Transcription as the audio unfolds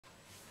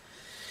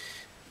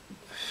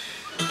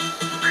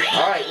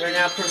Alright, we're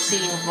now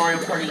proceeding with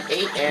Mario Party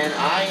 8, and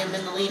I am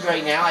in the lead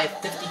right now. I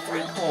have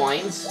 53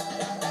 coins.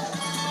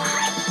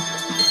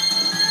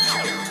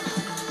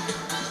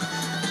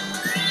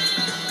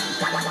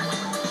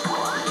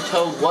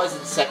 Toad was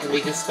in second,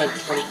 we just spent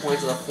 20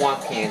 coins on the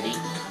Swamp Candy.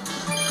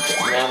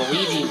 Now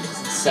Luigi is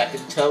in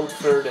second, Toad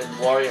third, and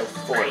Wario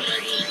fourth.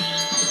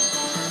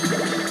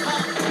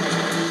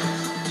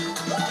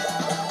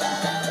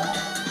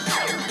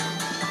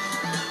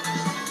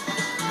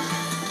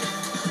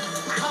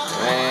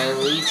 And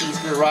Luigi's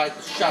gonna ride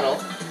the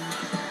shuttle.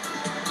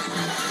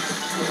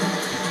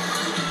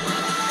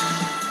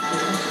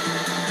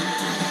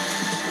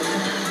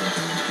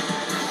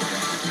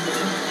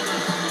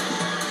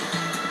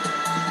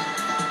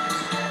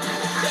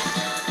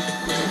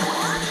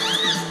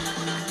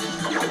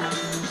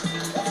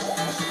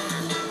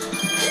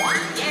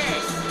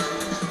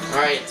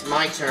 Alright, it's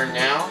my turn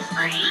now.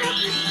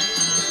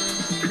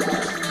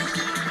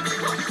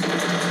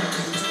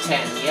 It's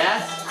 10,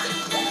 yes?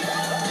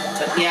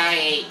 But yeah, I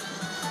ate.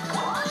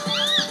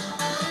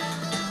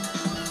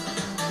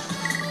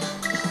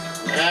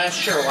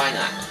 Sure, why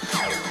not?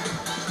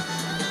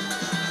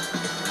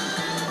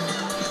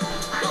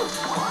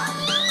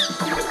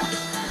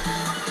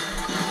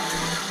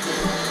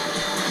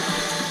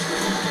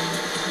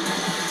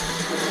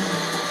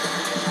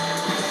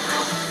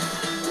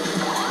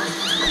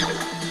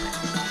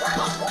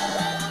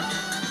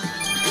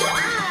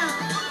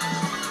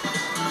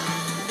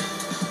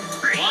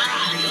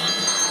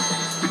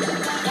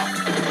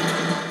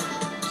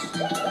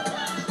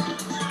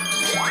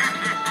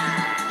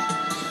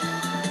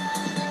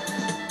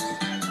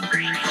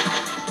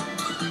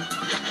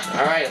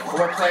 Alright, a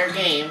 4-player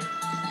game.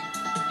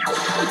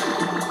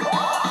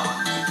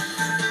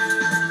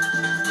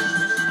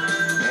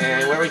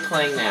 And where are we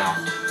playing now?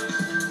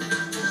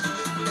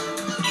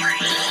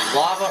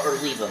 Lava or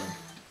leave them?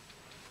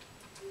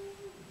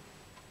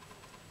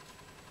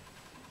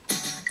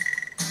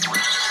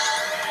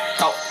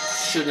 Oh,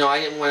 shoot, no, I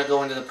didn't want to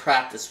go into the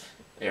practice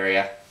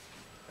area.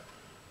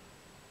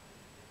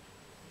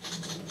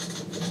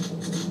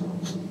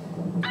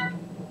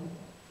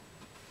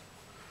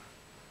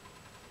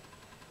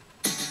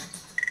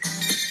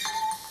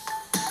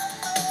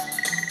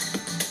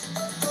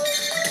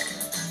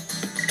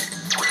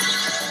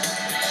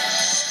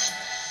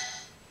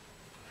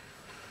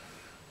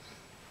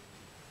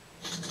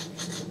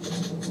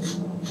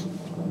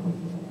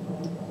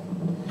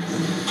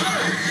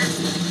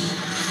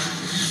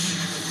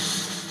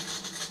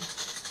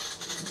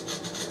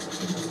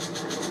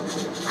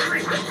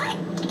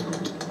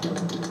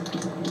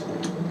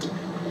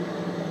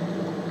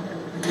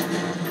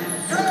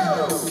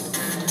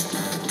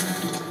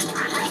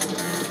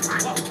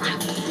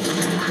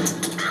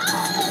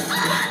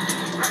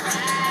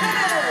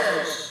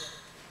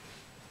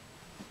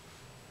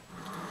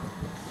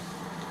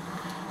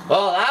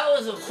 Well, that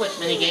was a quick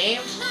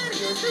minigame.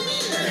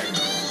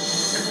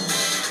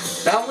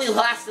 That only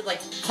lasted like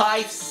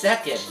 5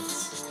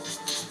 seconds.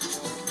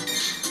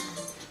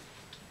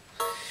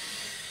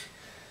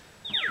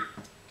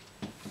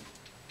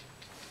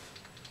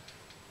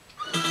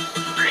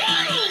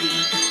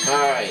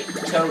 Alright,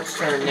 Toad's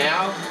turn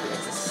now.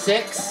 It's a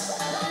 6.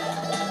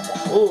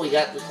 Oh, we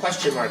got the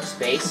question mark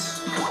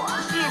space.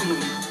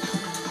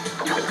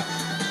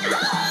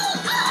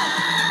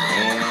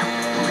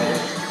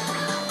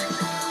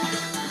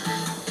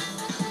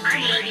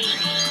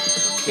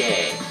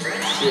 Okay,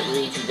 let's see what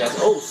Luigi does.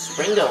 Oh,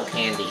 Springo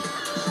candy.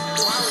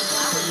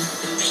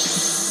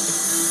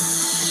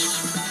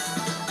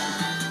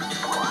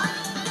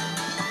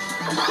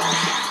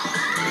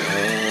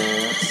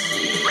 And let's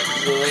see. What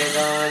we land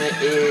on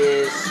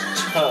is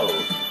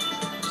Toad.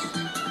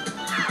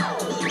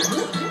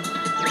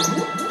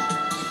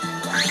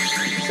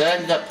 So I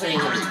ended up putting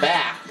him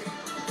back.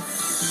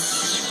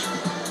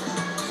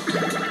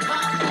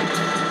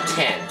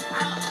 10.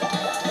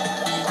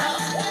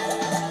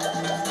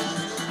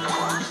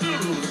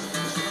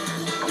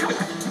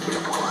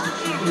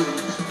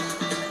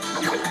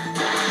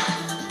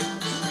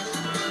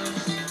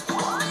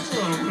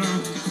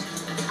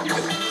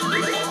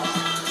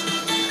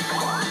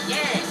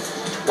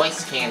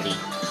 Twice candy.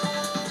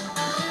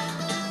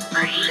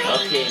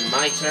 Okay,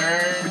 my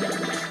turn.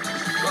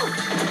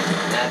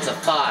 That's a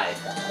 5.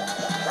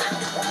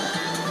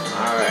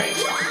 Alright.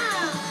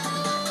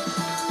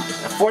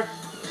 Now 4.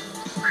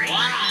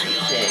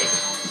 Okay.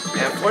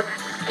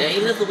 Now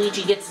even if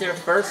Luigi gets there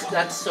first,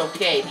 that's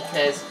okay,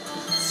 because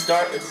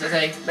as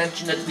I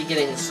mentioned at the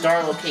beginning, the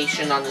star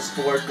location on this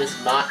board does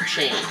not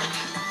change.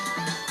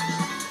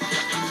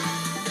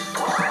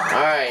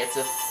 Alright, it's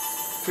a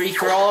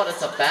free-for-all, and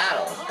it's a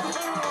battle.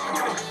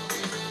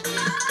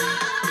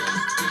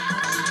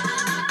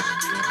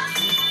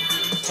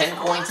 $10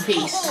 coins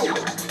piece.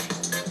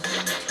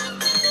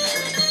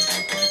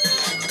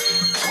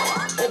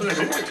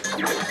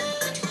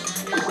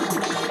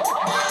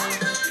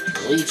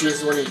 Luigi is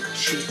the one who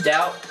cheaped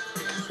out,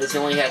 because he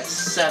only had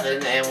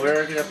 7, and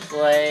we're gonna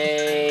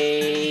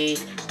play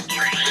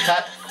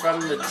Cut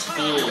from the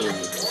Team.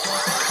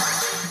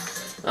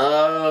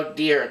 Oh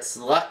dear, it's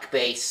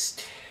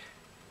luck-based.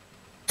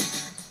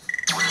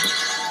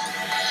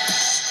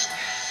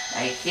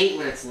 I hate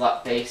when it's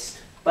luck-based,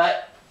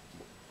 but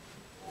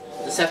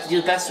just have to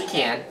do the best we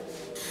can.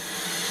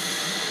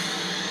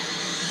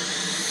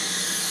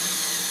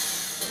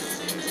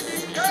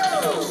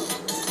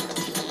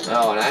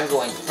 Oh, and I'm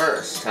going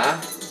first,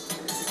 huh?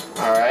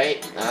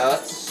 Alright,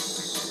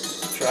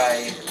 let's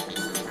try...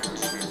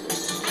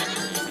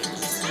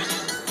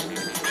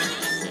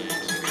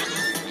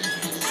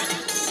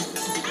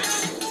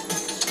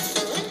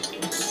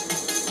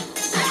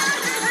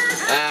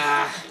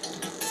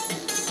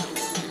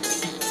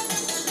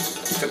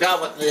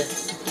 Forgot what the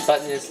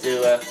button is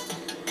to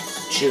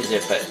choose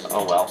it, but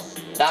oh well.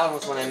 That one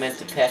was one I meant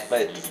to pick,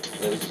 but it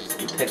was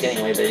pick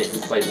anyway, but it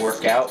didn't quite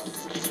work out.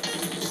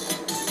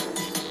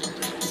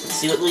 Let's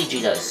see what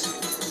Luigi does.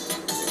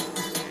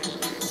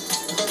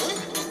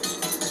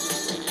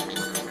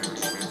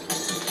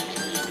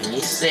 And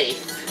he's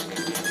safe.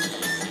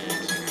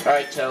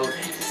 Alright, Toad.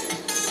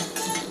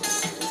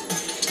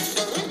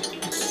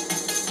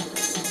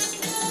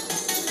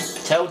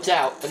 Toad's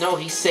out, but no,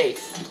 he's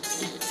safe.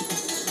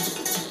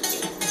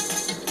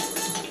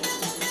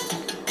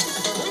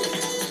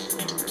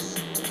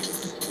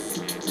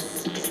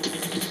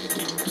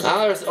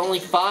 Now there's only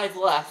 5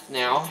 left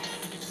now.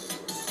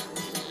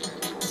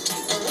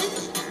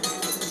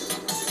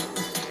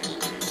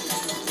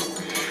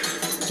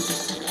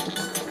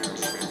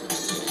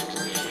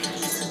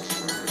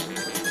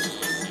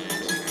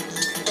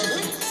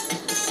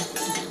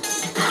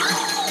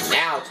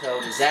 Now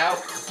Toad is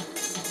out.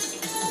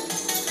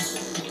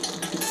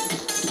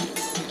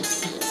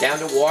 Down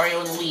to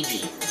Wario and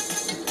Luigi.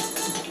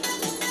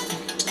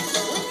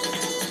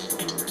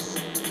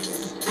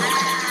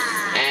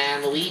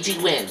 And Luigi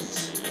wins.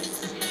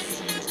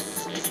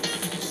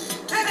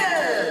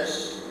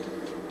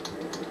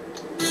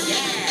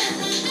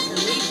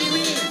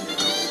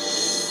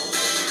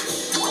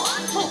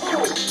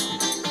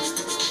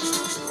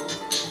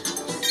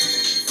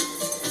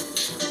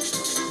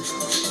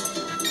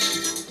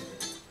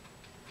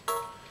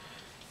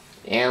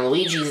 And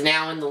Luigi's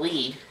now in the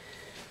lead.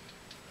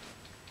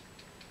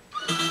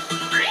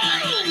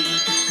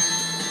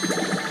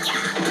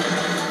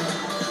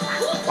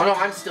 Oh no,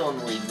 I'm still in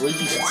the lead.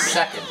 Luigi's in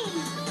second.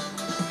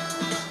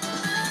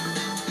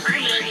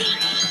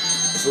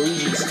 It's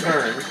Luigi's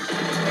turn,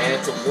 and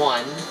it's a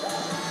 1.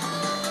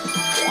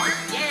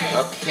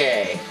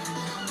 Okay.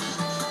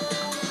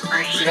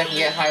 See if I can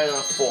get higher than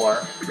a 4.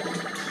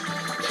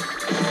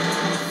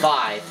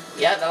 5.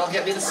 Yeah, that'll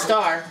get me the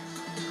star.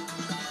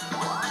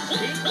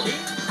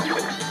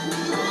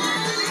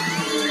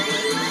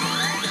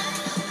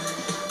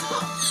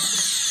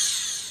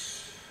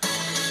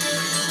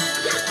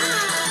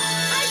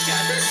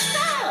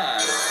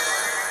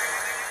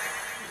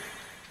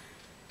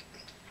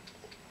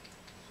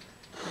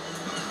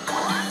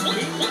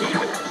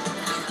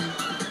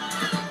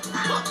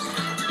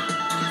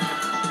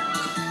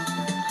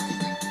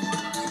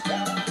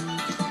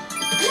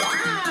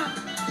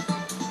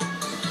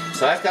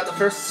 So I've got the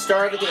first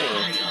star of the game.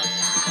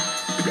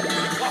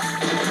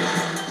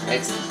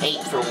 It's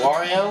 8 for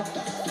Wario.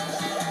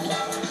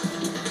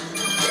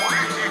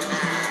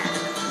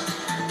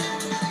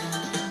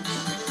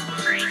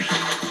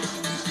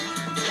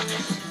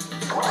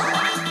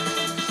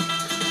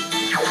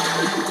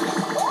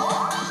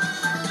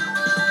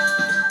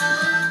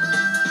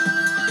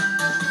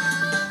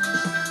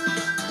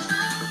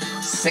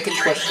 Sick and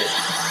twisted.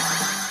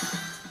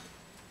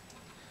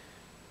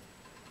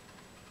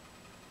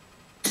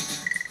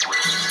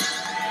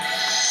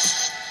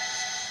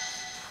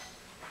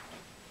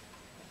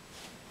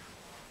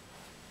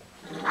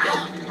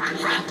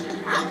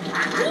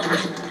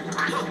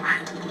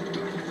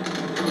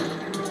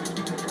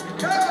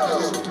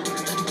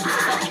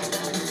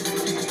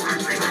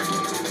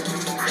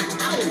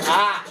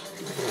 Ah!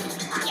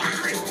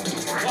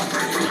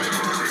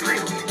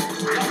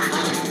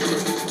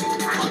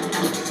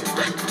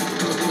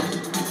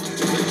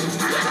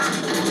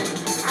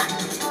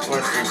 Of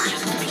course,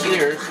 these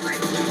computers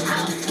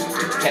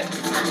kept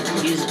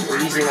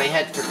using my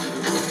head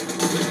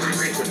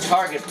for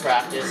target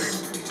practice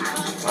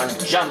on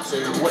jumps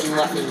and wouldn't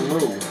let me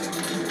move.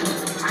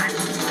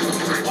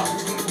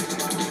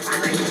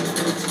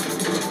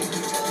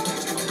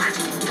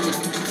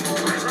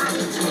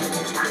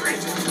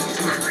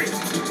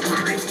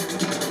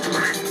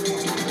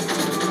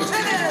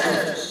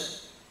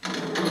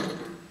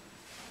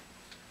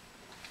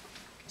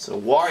 So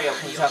Wario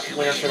comes out the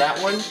winner for that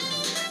one.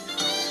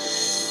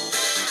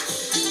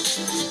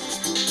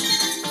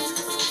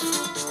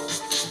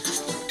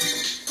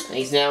 And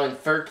he's now in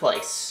 3rd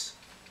place.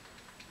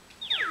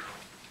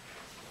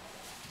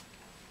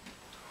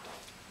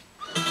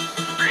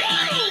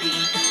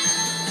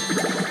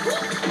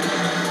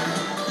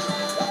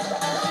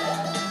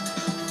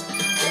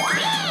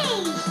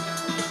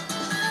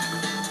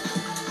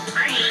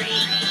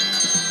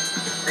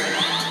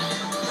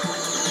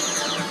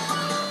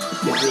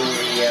 Using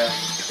the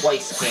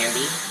twice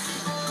candy.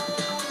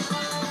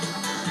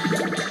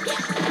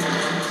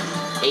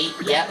 8,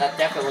 yeah, that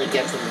definitely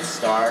gets him the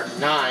star.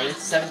 9,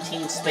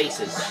 17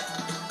 spaces.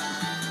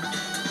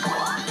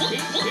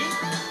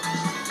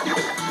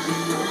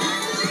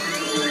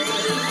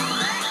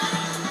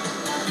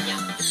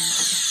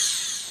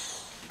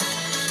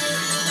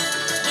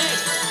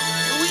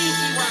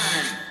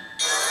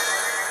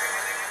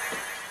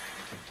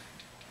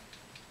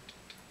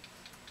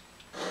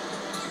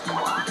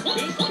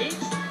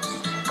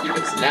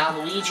 So now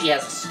Luigi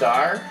has a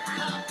star.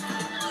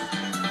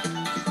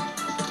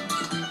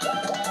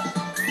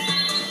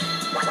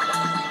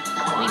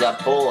 We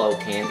got Bolo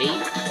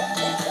Candy.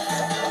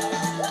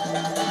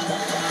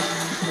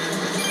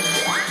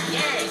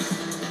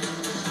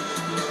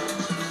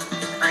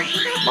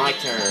 My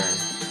turn.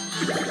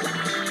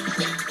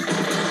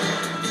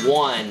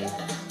 1.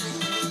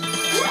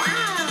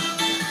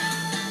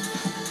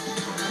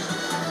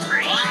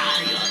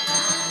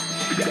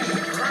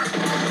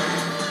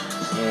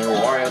 And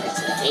Wario gets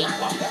an 8.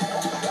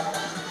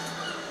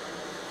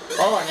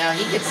 Oh, and now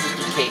he gets the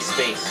DK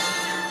space.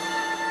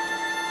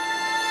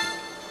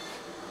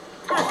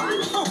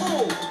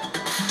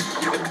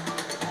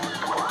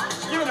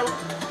 Get him!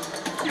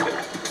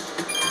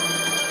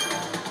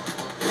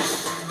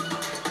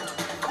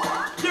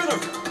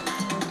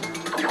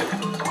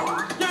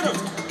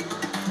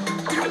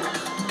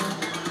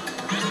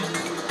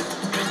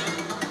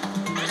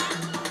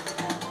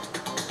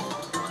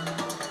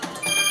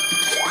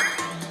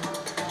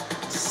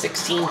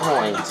 16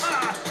 points.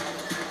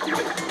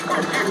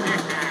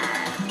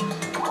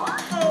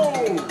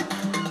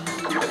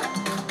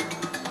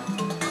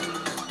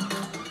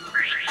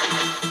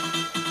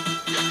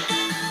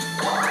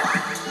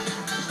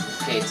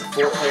 Okay, it's a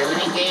 4-player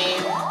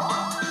minigame.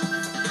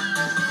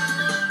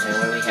 And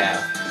what do we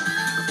have?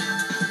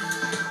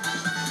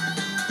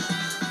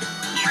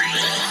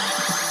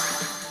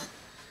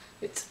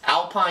 It's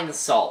Alpine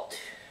Assault.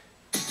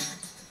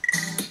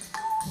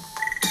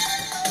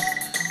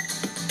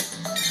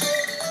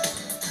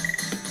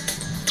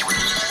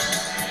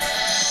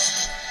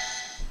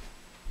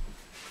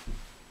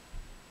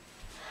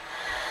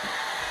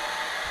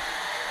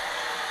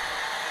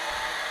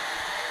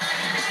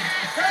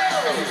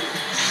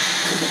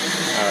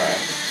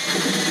 Alright.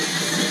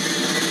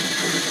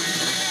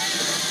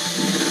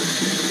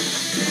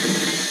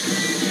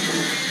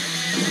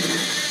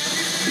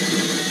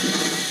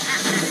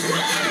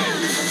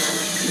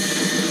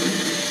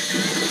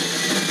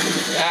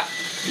 Yeah.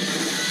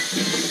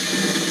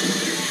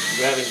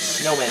 You're having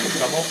snowman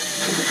trouble.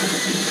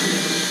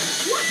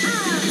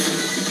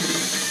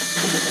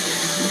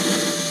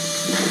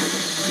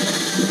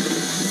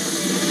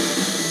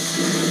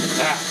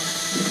 Ah.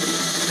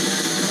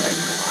 Alright,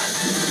 come on.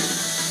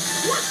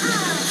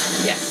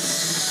 Yes.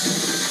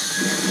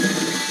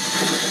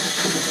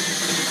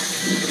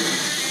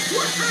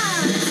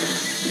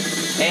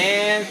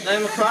 And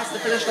I'm across the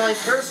finish line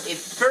first in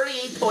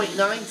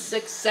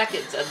 38.96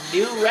 seconds, a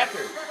new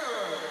record.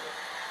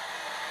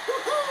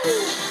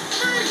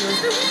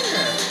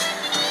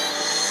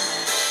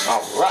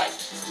 All right.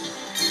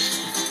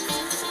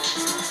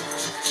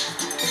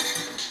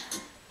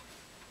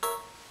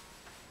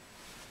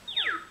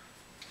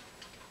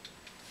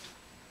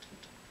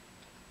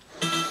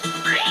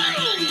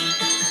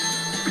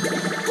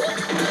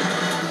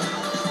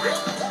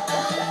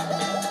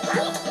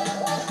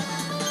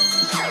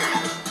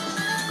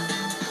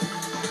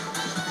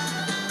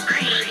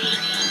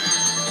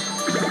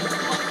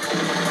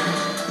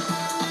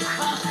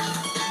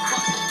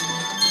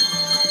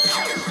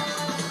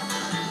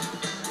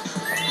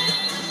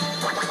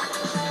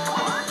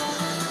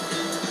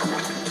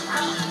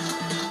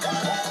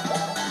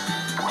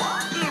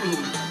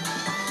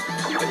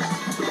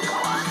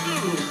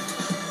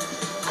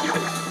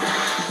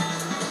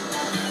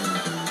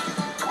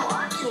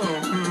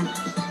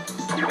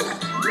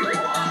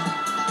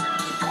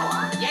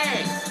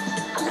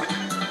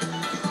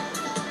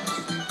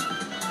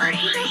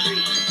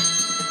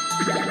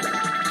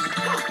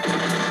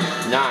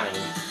 Nine.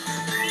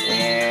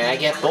 And I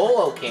get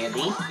Bolo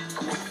Candy.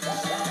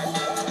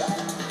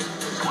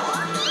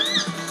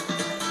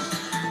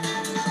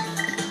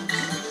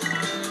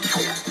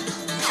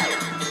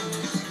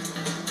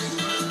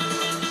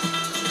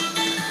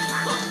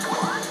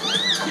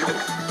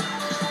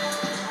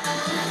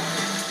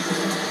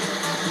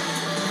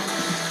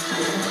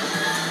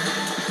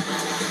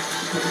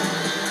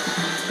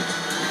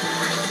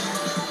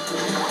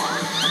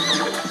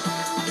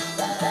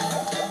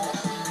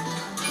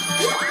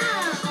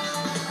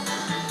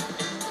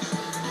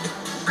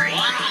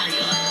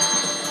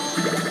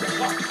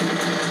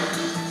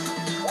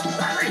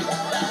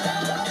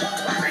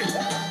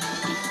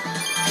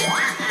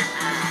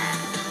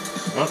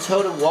 Well,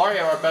 Toad and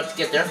Wario are about to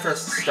get their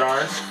first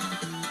stars.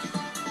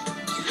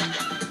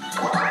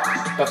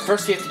 But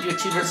first we have to do a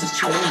 2 versus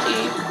 2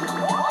 minigame.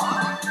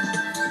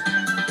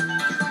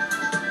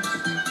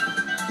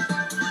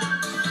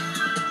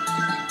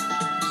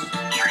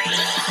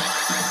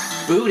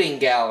 Booting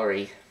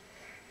Gallery.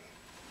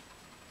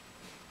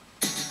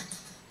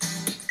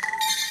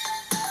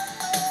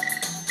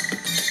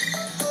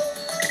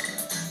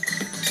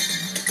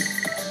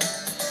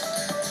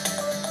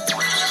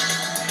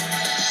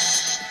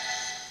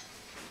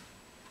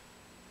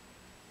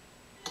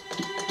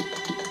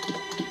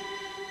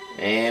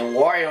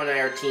 Wario on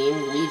our team,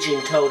 Luigi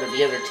and Toad on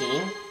the other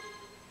team.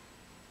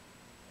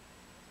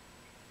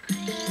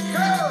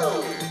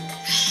 Go!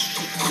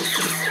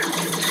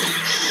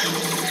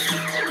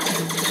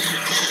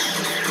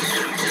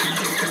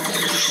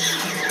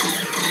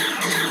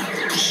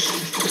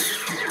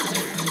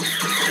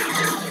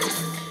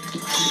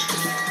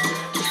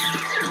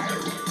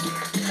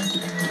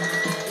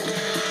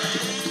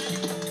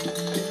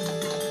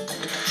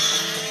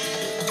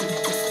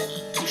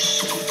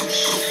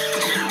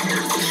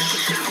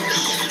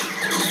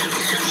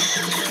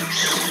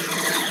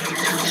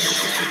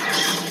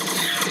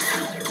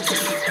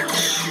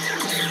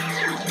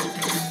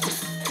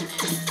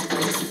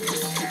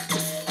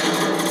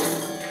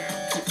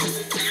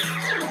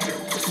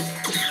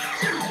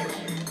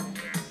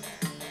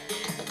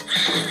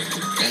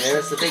 And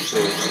there's the big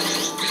boo.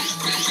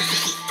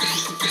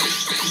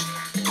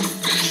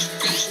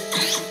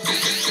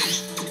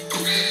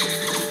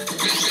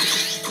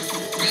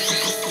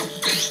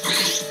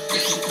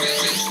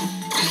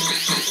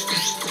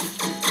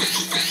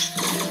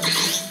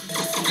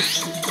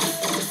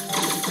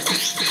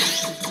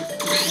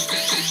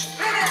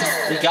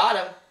 We got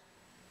him.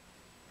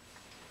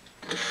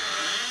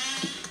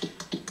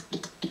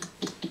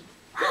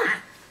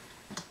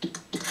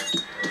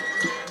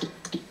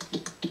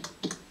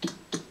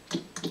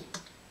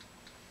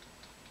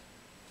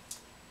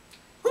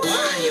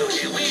 Mario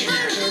the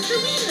winner! The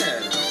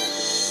winner!